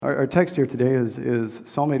our text here today is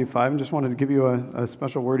Psalm 85. I just wanted to give you a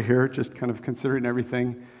special word here, just kind of considering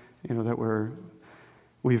everything, that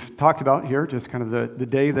we've talked about here, just kind of the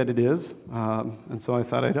day that it is. And so I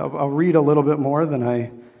thought I'll read a little bit more than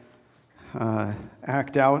I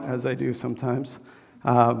act out, as I do sometimes.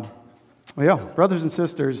 Brothers and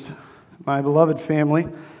sisters, my beloved family,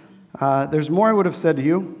 there's more I would have said to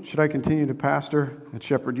you should I continue to pastor and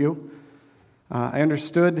shepherd you. I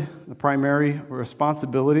understood the primary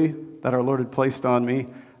responsibility that our Lord had placed on me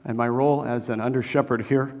and my role as an under-shepherd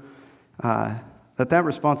here, that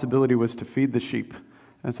responsibility was to feed the sheep.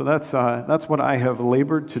 And so that's what I have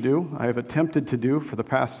labored to do, I have attempted to do for the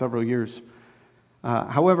past several years.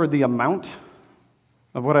 However, the amount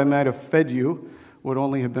of what I might have fed you would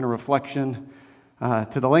only have been a reflection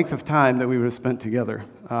to the length of time that we would have spent together.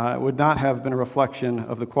 It would not have been a reflection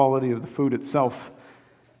of the quality of the food itself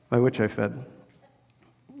by which I fed.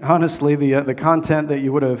 Honestly, the content that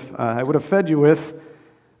I would have fed you with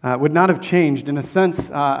would not have changed. In a sense,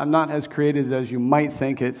 I'm not as creative as you might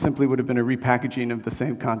think. It simply would have been a repackaging of the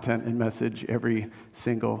same content and message every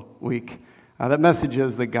single week. That message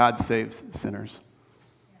is that God saves sinners.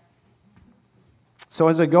 So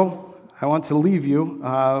as I go, I want to leave you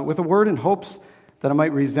with a word in hopes that it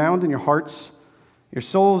might resound in your hearts, your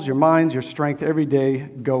souls, your minds, your strength every day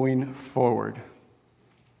going forward.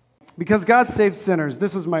 Because God saves sinners,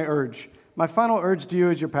 this is my urge. My final urge to you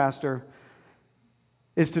as your pastor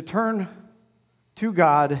is to turn to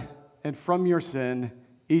God and from your sin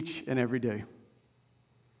each and every day.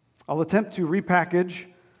 I'll attempt to repackage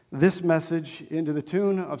this message into the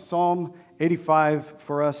tune of Psalm 85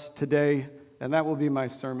 for us today, and that will be my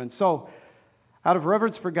sermon. So, out of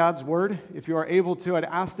reverence for God's word, if you are able to, I'd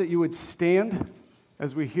ask that you would stand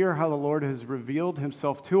as we hear how the Lord has revealed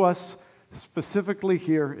himself to us, specifically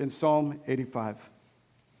here in Psalm 85.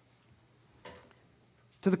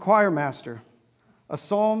 To the choir master, a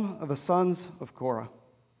psalm of the sons of Korah.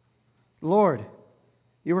 Lord,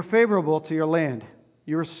 you were favorable to your land.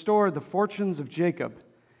 You restored the fortunes of Jacob.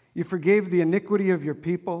 You forgave the iniquity of your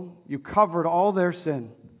people. You covered all their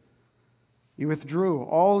sin. You withdrew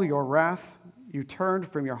all your wrath. You turned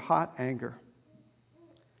from your hot anger.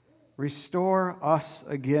 Restore us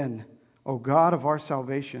again, O God of our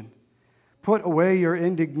salvation. Put away your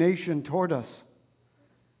indignation toward us.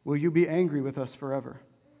 Will you be angry with us forever?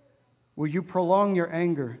 Will you prolong your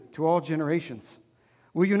anger to all generations?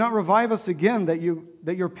 Will you not revive us again that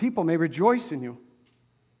your people may rejoice in you?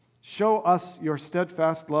 Show us your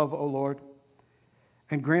steadfast love, O Lord,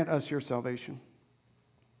 and grant us your salvation.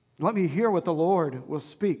 Let me hear what the Lord will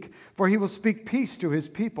speak, for he will speak peace to his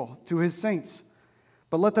people, to his saints.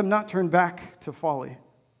 But let them not turn back to folly.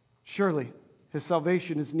 Surely his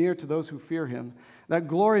salvation is near to those who fear him, that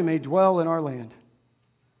glory may dwell in our land.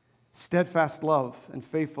 Steadfast love and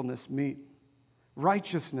faithfulness meet.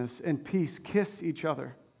 Righteousness and peace kiss each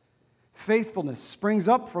other. Faithfulness springs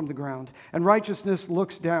up from the ground, and righteousness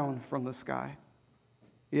looks down from the sky.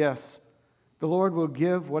 Yes, the Lord will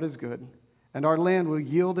give what is good, and our land will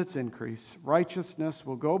yield its increase. Righteousness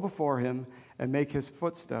will go before him and make his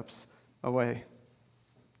footsteps a way.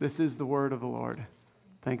 This is the word of the Lord.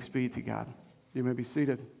 Thanks be to God. You may be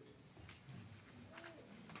seated.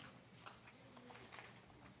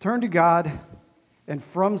 Turn to God and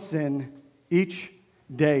from sin each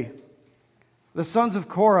day. The sons of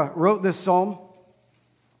Korah wrote this psalm.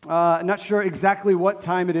 Not sure exactly what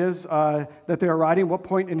time it is that they are writing, what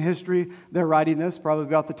point in history they're writing this, probably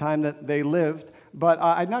about the time that they lived, but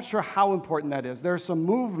I'm not sure how important that is. There are some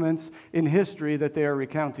movements in history that they are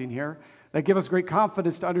recounting here that give us great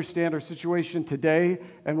confidence to understand our situation today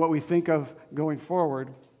and what we think of going forward.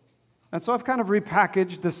 And so I've kind of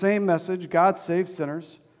repackaged the same message, God saves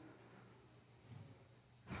sinners,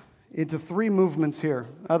 into three movements here.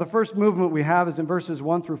 The first movement we have is in verses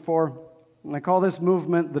 1 through 4, and I call this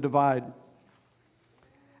movement the divide.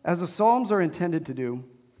 As the Psalms are intended to do,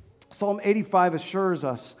 Psalm 85 assures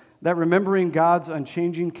us that remembering God's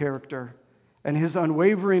unchanging character and his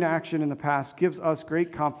unwavering action in the past gives us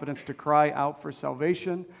great confidence to cry out for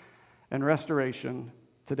salvation and restoration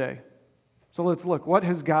today. So let's look. What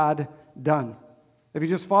has God done? If you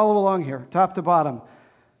just follow along here, top to bottom,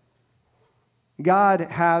 God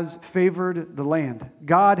has favored the land.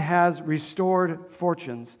 God has restored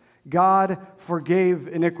fortunes. God forgave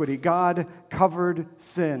iniquity. God covered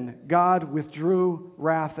sin. God withdrew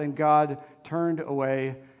wrath, and God turned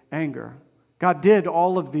away anger. God did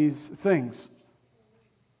all of these things.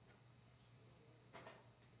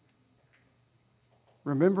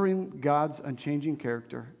 Remembering God's unchanging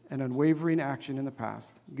character and unwavering action in the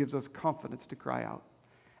past gives us confidence to cry out.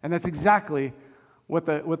 And that's exactly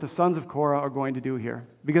what the sons of Korah are going to do here.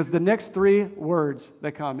 Because the next three words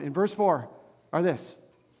that come in verse 4 are this: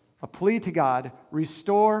 a plea to God,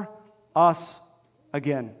 restore us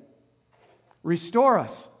again. Restore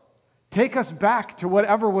us. Take us back to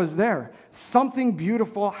whatever was there. Something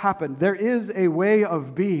beautiful happened. There is a way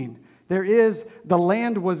of being. The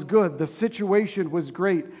land was good. The situation was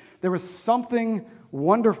great. There was something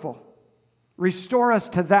wonderful. Restore us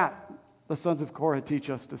to that, the sons of Korah teach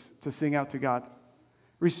us to sing out to God.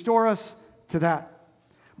 Restore us to that.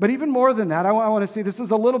 But even more than that, I want to see, this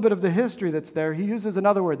is a little bit of the history that's there. He uses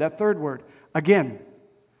another word, that third word, again.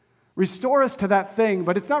 Restore us to that thing,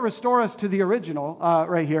 but it's not restore us to the original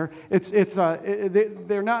right here.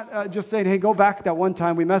 They're not just saying, hey, go back that one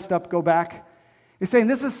time, we messed up, go back. He's saying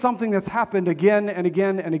this is something that's happened again and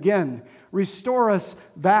again and again. Restore us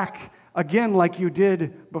back again like you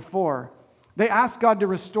did before. They ask God to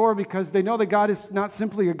restore because they know that God is not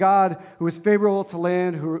simply a God who is favorable to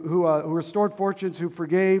land, who restored fortunes, who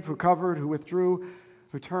forgave, who covered, who withdrew,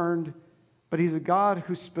 who turned, but He's a God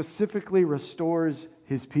who specifically restores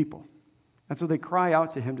His people. And so they cry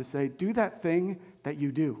out to Him to say, do that thing that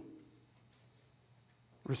you do.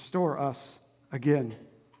 Restore us again.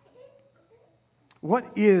 What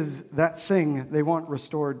is that thing they want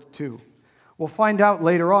restored to? We'll find out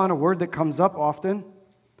later on. A word that comes up often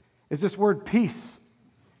is this word peace.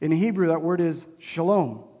 In Hebrew, that word is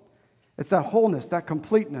shalom. It's that wholeness, that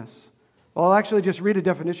completeness. Well, I'll actually just read a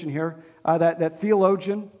definition here that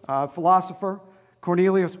theologian, philosopher,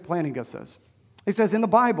 Cornelius Plantinga says. He says, in the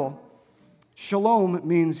Bible, shalom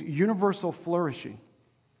means universal flourishing.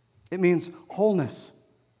 It means wholeness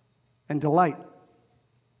and delight.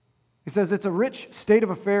 He says it's a rich state of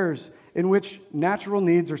affairs in which natural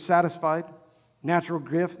needs are satisfied, natural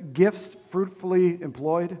gifts fruitfully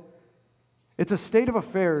employed. It's a state of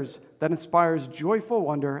affairs that inspires joyful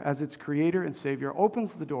wonder as its creator and savior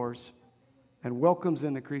opens the doors and welcomes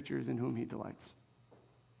in the creatures in whom He delights.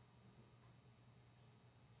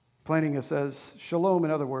 Plantinga says, shalom,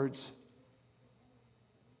 in other words,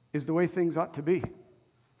 is the way things ought to be.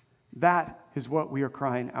 That is what we are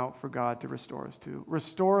crying out for God to restore us to.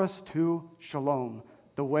 Restore us to shalom,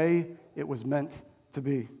 the way it was meant to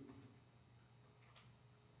be.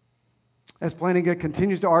 As Plantinga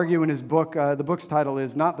continues to argue in his book, the book's title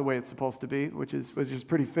is Not the Way It's Supposed to Be, which is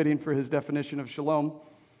pretty fitting for his definition of shalom.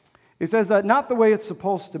 He says, not the way it's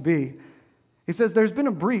supposed to be. He says, there's been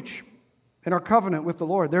a breach in our covenant with the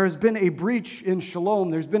Lord. There has been a breach in shalom.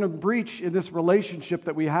 There's been a breach in this relationship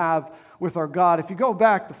that we have with our God. If you go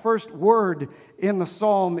back, the first word in the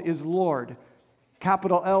psalm is Lord.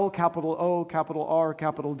 Capital L, capital O, capital R,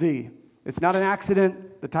 capital D. It's not an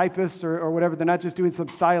accident. The typists or whatever, they're not just doing some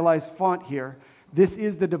stylized font here. This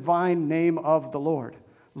is the divine name of the Lord.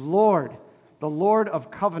 Lord, the Lord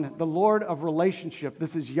of covenant, the Lord of relationship.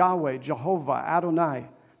 This is Yahweh, Jehovah, Adonai.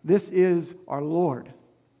 This is our Lord.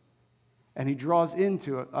 And He draws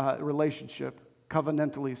into a relationship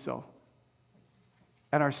covenantally so.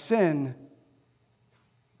 And our sin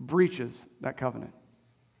breaches that covenant.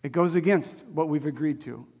 It goes against what we've agreed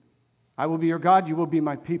to. I will be your God, you will be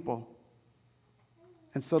my people.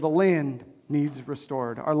 And so the land needs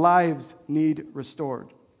restored. Our lives need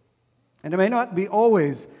restored. And it may not be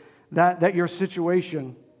always that your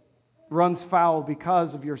situation runs foul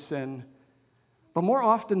because of your sin, but more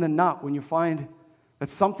often than not, when you find that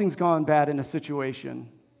something's gone bad in a situation,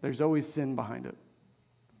 there's always sin behind it.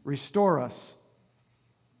 Restore us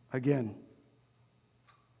again.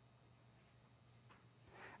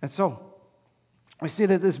 And so, we see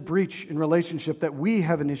that this breach in relationship that we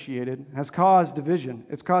have initiated has caused division.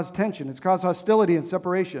 It's caused tension. It's caused hostility and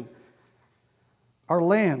separation. Our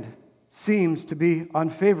land seems to be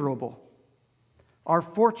unfavorable. Our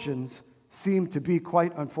fortunes seem to be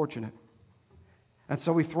quite unfortunate. And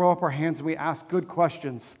so we throw up our hands and we ask good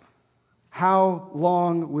questions. How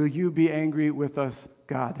long will you be angry with us,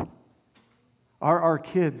 God? Are our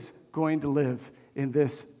kids going to live in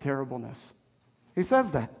this terribleness? He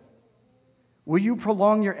says that. Will you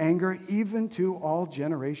prolong your anger even to all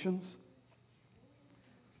generations?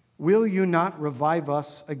 Will you not revive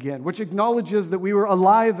us again? Which acknowledges that we were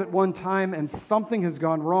alive at one time and something has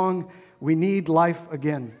gone wrong. We need life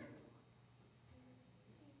again.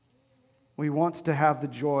 We want to have the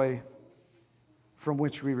joy from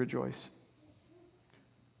which we rejoice.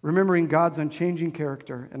 Remembering God's unchanging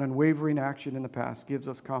character and unwavering action in the past gives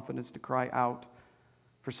us confidence to cry out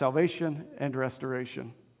for salvation and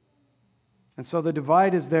restoration. And so the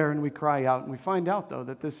divide is there and we cry out. And we find out, though,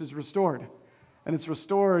 that this is restored. And it's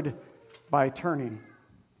restored by turning.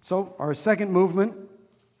 So our second movement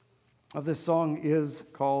of this song is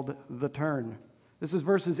called The Turn. This is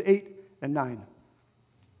verses 8 and 9.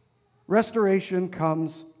 Restoration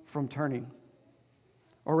comes from turning.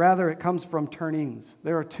 Or rather, it comes from turnings.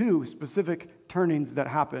 There are two specific turnings that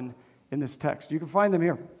happen in this text. You can find them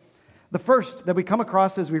here. The first that we come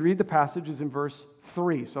across as we read the passage is in verse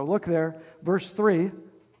 3. So look there. Verse 3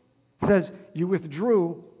 says, "You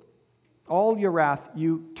withdrew all your wrath,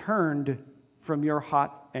 you turned from your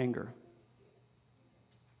hot anger."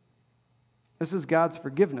 This is God's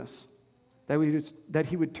forgiveness, that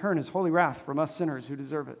He would turn His holy wrath from us sinners who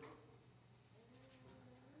deserve it.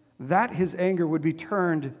 That His anger would be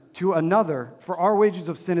turned to another, for our wages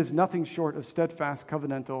of sin is nothing short of steadfast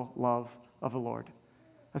covenantal love of the Lord.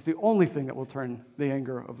 That's the only thing that will turn the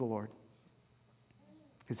anger of the Lord,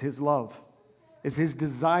 is His love, is His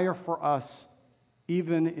desire for us,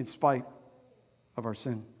 even in spite of our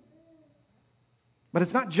sin. But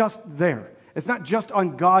it's not just there. It's not just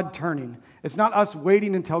on God turning. It's not us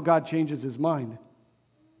waiting until God changes His mind.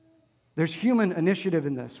 There's human initiative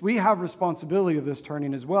in this. We have responsibility of this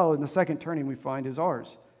turning as well, and the second turning we find is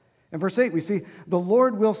ours. In verse 8, we see, "The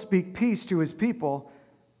Lord will speak peace to His people,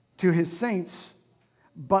 to His saints,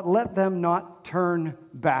 but let them not turn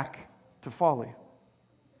back to folly."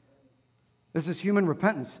 This is human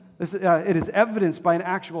repentance. It is evidenced by an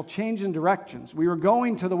actual change in directions. We were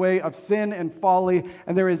going to the way of sin and folly,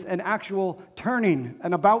 and there is an actual turning,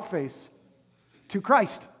 an about face to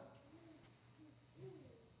Christ.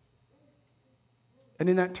 And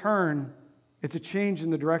in that turn, it's a change in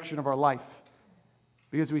the direction of our life,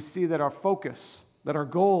 because we see that our focus, that our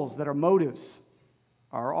goals, that our motives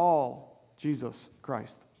are all Jesus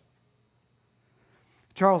Christ.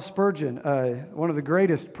 Charles Spurgeon, one of the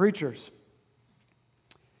greatest preachers,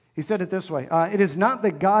 he said it this way, "It is not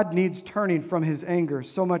that God needs turning from His anger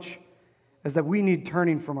so much as that we need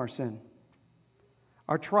turning from our sin.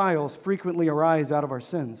 Our trials frequently arise out of our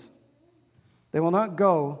sins. They will not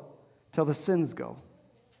go till the sins go.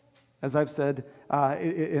 As I've said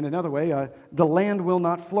in another way, the land will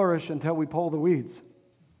not flourish until we pull the weeds."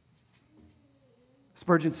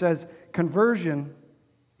 Spurgeon says, "Conversion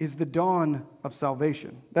is the dawn of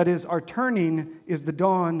salvation." That is, our turning is the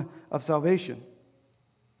dawn of salvation.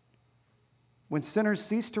 When sinners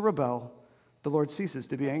cease to rebel, the Lord ceases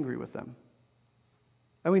to be angry with them.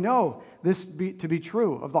 And we know this to be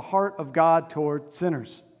true of the heart of God toward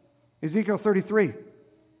sinners. Ezekiel 33,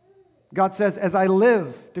 God says, "As I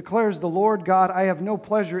live, declares the Lord God, I have no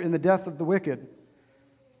pleasure in the death of the wicked,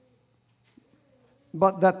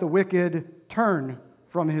 but that the wicked turn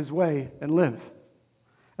from his way and live."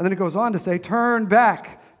 And then it goes on to say, turn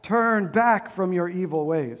back from your evil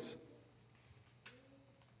ways."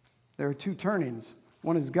 There are two turnings.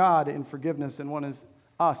 One is God in forgiveness, and one is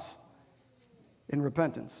us in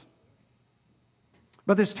repentance.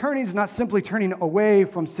 But this turning is not simply turning away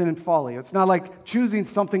from sin and folly. It's not like choosing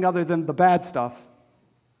something other than the bad stuff.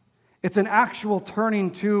 It's an actual turning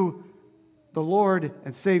to the Lord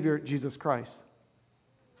and Savior, Jesus Christ.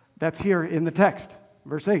 That's here in the text,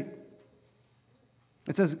 verse 8.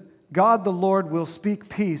 It says, "God the Lord will speak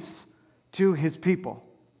peace to His people."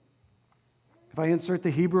 If I insert the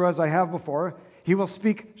Hebrew as I have before, He will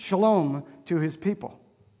speak shalom to His people.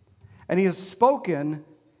 And He has spoken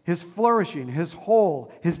His flourishing, His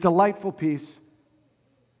whole, His delightful peace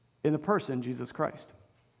in the person, Jesus Christ.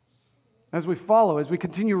 As we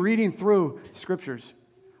continue reading through Scriptures,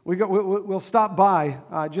 we'll stop by,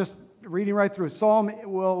 just reading right through Psalm,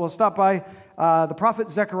 we'll stop by, the prophet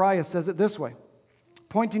Zechariah says it this way,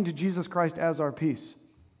 pointing to Jesus Christ as our peace,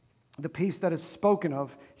 the peace that is spoken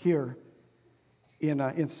of here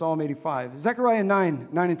in Psalm 85. Zechariah 9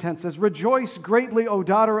 and 10 says, "Rejoice greatly, O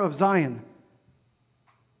daughter of Zion.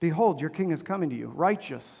 Behold, your king is coming to you,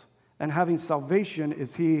 righteous, and having salvation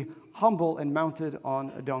is he, humble and mounted on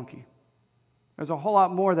a donkey." There's a whole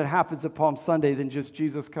lot more that happens at Palm Sunday than just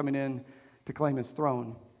Jesus coming in to claim His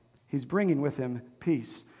throne. He's bringing with Him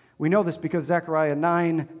peace. We know this because Zechariah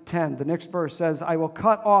 9:10, the next verse says, "I will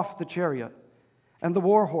cut off the chariot and the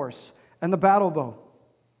war horse and the battle bow,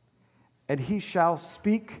 and He shall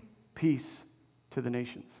speak peace to the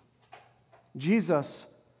nations." Jesus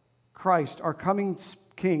Christ, our coming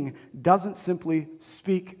King, doesn't simply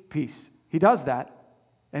speak peace. He does that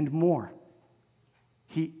and more.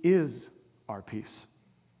 He is our peace.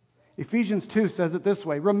 Ephesians 2 says it this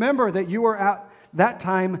way, "Remember that you were at that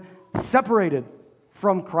time separated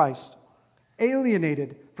from Christ,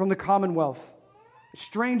 alienated from the commonwealth,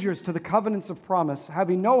 strangers to the covenants of promise,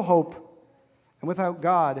 having no hope and without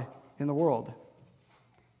God in the world.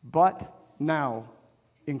 But now,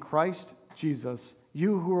 in Christ Jesus,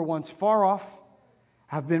 you who were once far off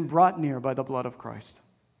have been brought near by the blood of Christ.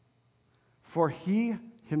 For He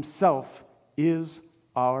Himself is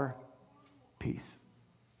our peace."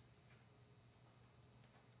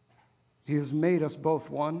 He has made us both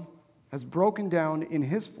one, has broken down in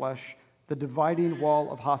his flesh the dividing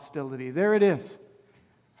wall of hostility. There it is.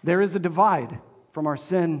 There is a divide from our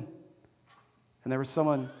sin, and there is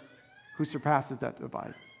someone who surpasses that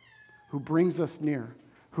divide, who brings us near,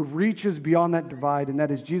 who reaches beyond that divide, and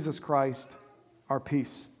that is Jesus Christ, our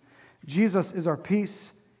peace. Jesus is our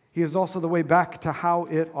peace. He is also the way back to how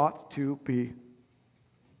it ought to be.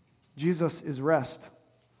 Jesus is rest.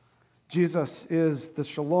 Jesus is the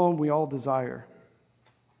shalom we all desire.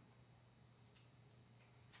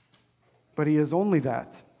 But he is only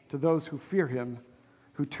that to those who fear him,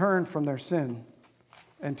 who turn from their sin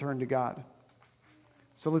and turn to God.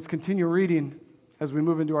 So let's continue reading as we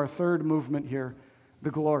move into our third movement here,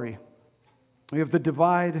 the glory. We have the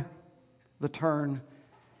divide, the turn,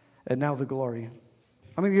 and now the glory.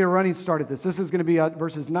 I'm going to get a running start at this. This is going to be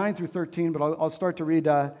verses 9 through 13, but I'll start to read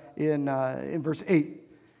in verse 8.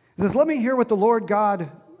 It says, "Let me hear what the Lord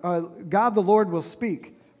God the Lord will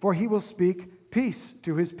speak, for he will speak peace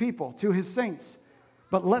to his people, to his saints,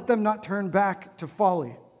 but let them not turn back to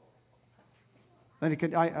folly." Then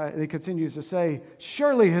he continues to say,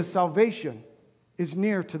 "Surely his salvation is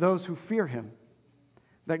near to those who fear him,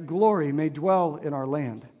 that glory may dwell in our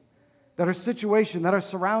land, that our situation, that our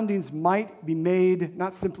surroundings might be made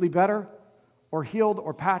not simply better or healed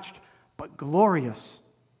or patched, but glorious.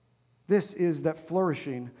 This is that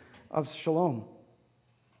flourishing of shalom."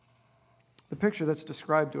 The picture that's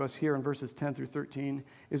described to us here in verses 10 through 13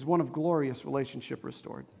 is one of glorious relationship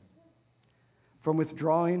restored. From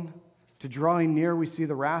withdrawing to drawing near, we see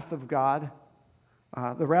the wrath of God.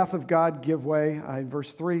 The wrath of God give way in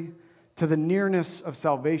verse 3 to the nearness of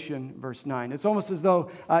salvation, verse 9. It's almost as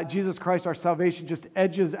though Jesus Christ, our salvation, just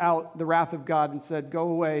edges out the wrath of God and said, "Go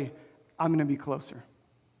away, I'm going to be closer."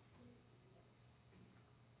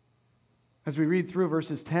 As we read through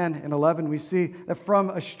verses 10 and 11, we see that from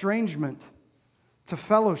estrangement to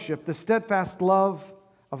fellowship, the steadfast love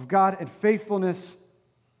of God and faithfulness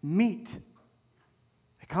meet.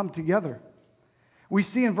 They come together. We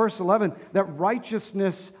see in verse 11 that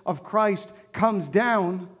righteousness of Christ comes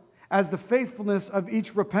down as the faithfulness of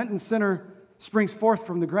each repentant sinner springs forth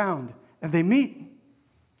from the ground, and they meet.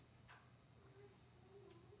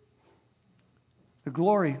 The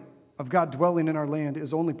glory of God dwelling in our land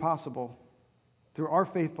is only possible through our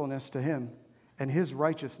faithfulness to him and his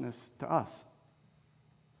righteousness to us.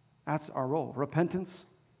 That's our role, repentance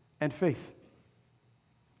and faith.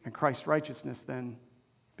 And Christ's righteousness then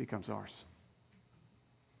becomes ours.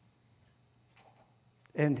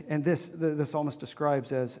 And this the psalmist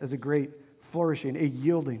describes as a great flourishing, a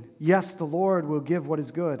yielding. Yes, the Lord will give what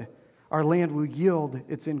is good. Our land will yield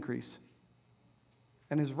its increase.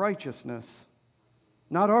 And his righteousness,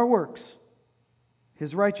 not our works,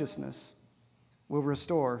 his righteousness will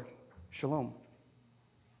restore shalom.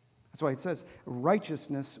 That's why it says,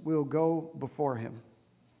 righteousness will go before him.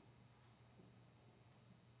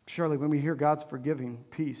 Surely when we hear God's forgiving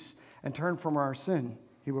peace and turn from our sin,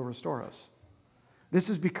 he will restore us. This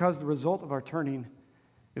is because the result of our turning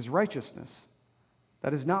is righteousness.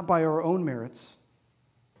 That is not by our own merits,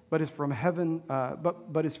 but is from heaven,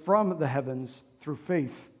 but is from the heavens through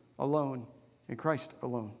faith alone in Christ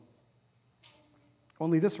alone.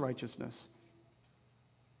 Only this righteousness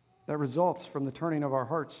that results from the turning of our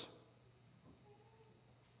hearts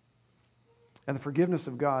and the forgiveness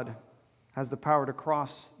of God has the power to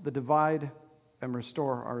cross the divide and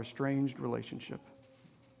restore our estranged relationship,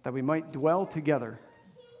 that we might dwell together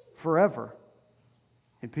forever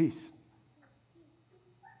in peace.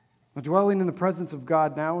 Dwelling in the presence of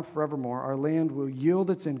God now and forevermore, our land will yield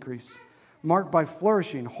its increase, marked by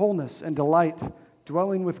flourishing, wholeness, and delight.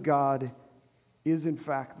 Dwelling with God is, in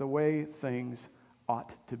fact, the way things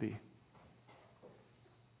ought to be.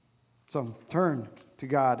 So turn to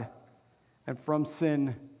God and from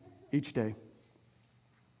sin each day.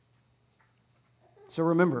 So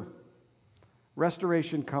remember,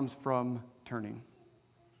 restoration comes from turning.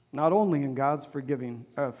 Not only in God's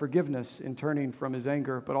forgiveness in turning from his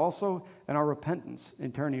anger, but also in our repentance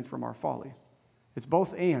in turning from our folly. It's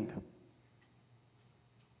both and.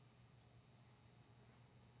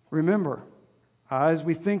 Remember, as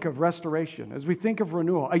we think of restoration, as we think of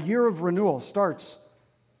renewal, a year of renewal starts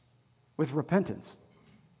with repentance.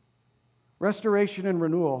 Restoration and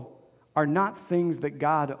renewal are not things that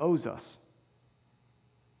God owes us,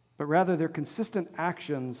 but rather they're consistent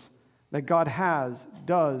actions that God has,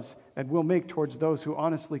 does, and will make towards those who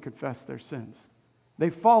honestly confess their sins. They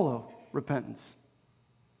follow repentance.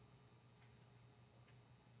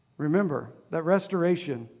 Remember that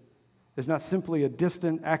restoration is not simply a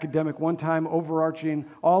distant academic, one-time overarching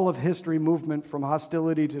all of history movement from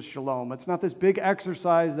hostility to shalom. It's not this big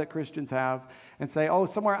exercise that Christians have and say, oh,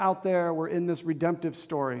 somewhere out there we're in this redemptive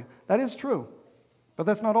story. That is true, but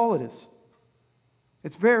that's not all it is.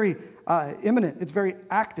 It's very imminent. It's very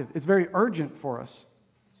active. It's very urgent for us.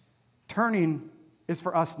 Turning is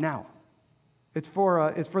for us now. It's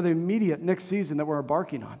for the immediate next season that we're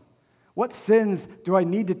embarking on. What sins do I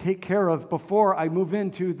need to take care of before I move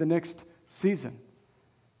into the next season?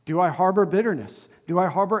 Do I harbor bitterness? Do I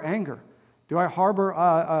harbor anger? Do I harbor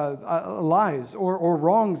lies or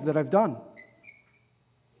wrongs that I've done?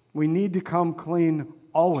 We need to come clean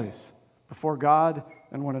always before God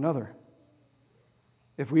and one another.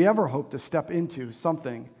 If we ever hope to step into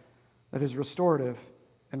something that is restorative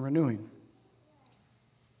and renewing.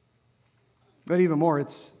 But even more,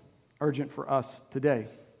 it's urgent for us today.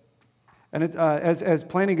 And as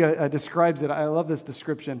Plantinga describes it, I love this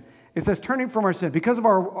description. It says, turning from our sin, because of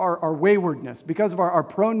our waywardness, because of our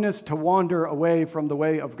proneness to wander away from the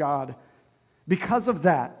way of God, because of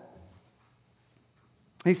that,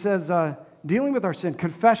 he says, dealing with our sin,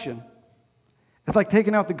 confession, is like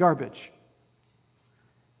taking out the garbage.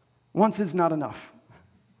 Once is not enough.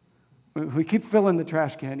 We keep filling the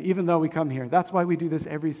trash can, even though we come here. That's why we do this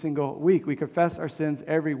every single week. We confess our sins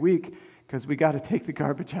every week, because we got to take the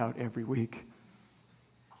garbage out every week.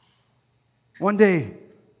 One day,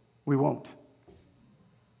 we won't.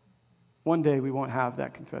 One day, we won't have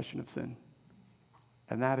that confession of sin.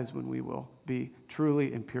 And that is when we will be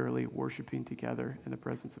truly and purely worshiping together in the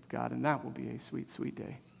presence of God. And that will be a sweet, sweet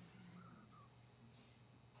day.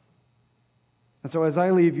 And so as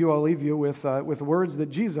I leave you, I'll leave you with words that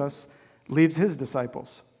Jesus leaves his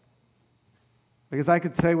disciples. Because I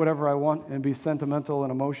could say whatever I want and be sentimental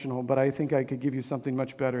and emotional, but I think I could give you something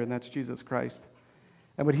much better, and that's Jesus Christ.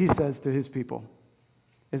 And what he says to his people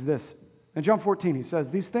is this. In John 14, he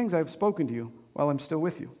says, "These things I have spoken to you while I'm still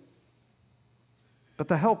with you. But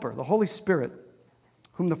the Helper, the Holy Spirit,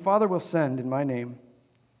 whom the Father will send in my name,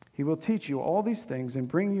 he will teach you all these things and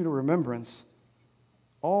bring you to remembrance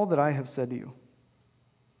all that I have said to you."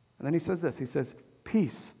 And then he says this. He says,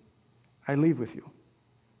 "Peace I leave with you.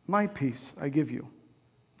 My peace I give you.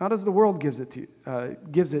 Not as the world gives it,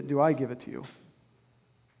 do I give it to you.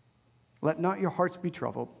 Let not your hearts be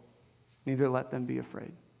troubled, neither let them be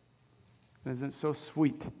afraid." And isn't it so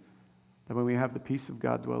sweet that when we have the peace of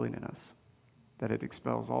God dwelling in us, that it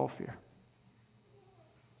expels all fear?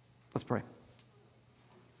 Let's pray.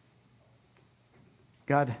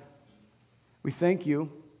 God, we thank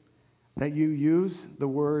you that you use the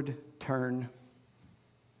word turn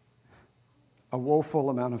a woeful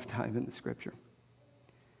amount of time in the Scripture,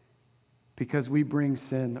 because we bring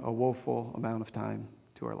sin a woeful amount of time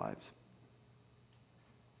to our lives.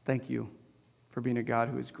 Thank you for being a God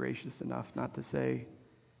who is gracious enough not to say,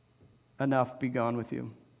 "Enough, be gone with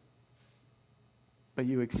you," but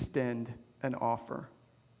you extend an offer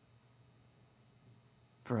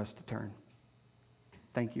for us to turn.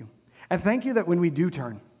 Thank you. And thank you that when we do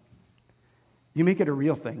turn, you make it a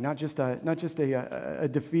real thing, not just a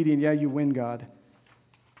defeating, yeah, you win, God,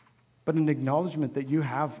 but an acknowledgement that you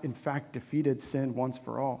have, in fact, defeated sin once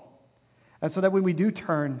for all. And so that when we do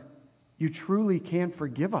turn, you truly can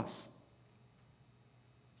forgive us.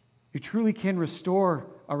 You truly can restore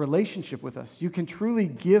a relationship with us. You can truly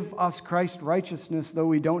give us Christ's righteousness, though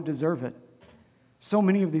we don't deserve it. So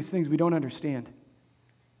many of these things we don't understand.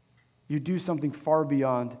 You do something far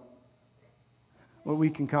beyond what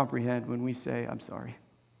we can comprehend when we say, "I'm sorry."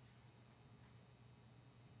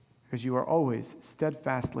 Because you are always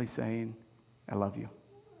steadfastly saying, "I love you."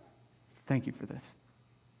 Thank you for this.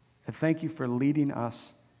 And thank you for leading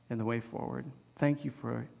us in the way forward. Thank you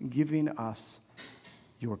for giving us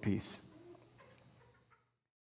your peace.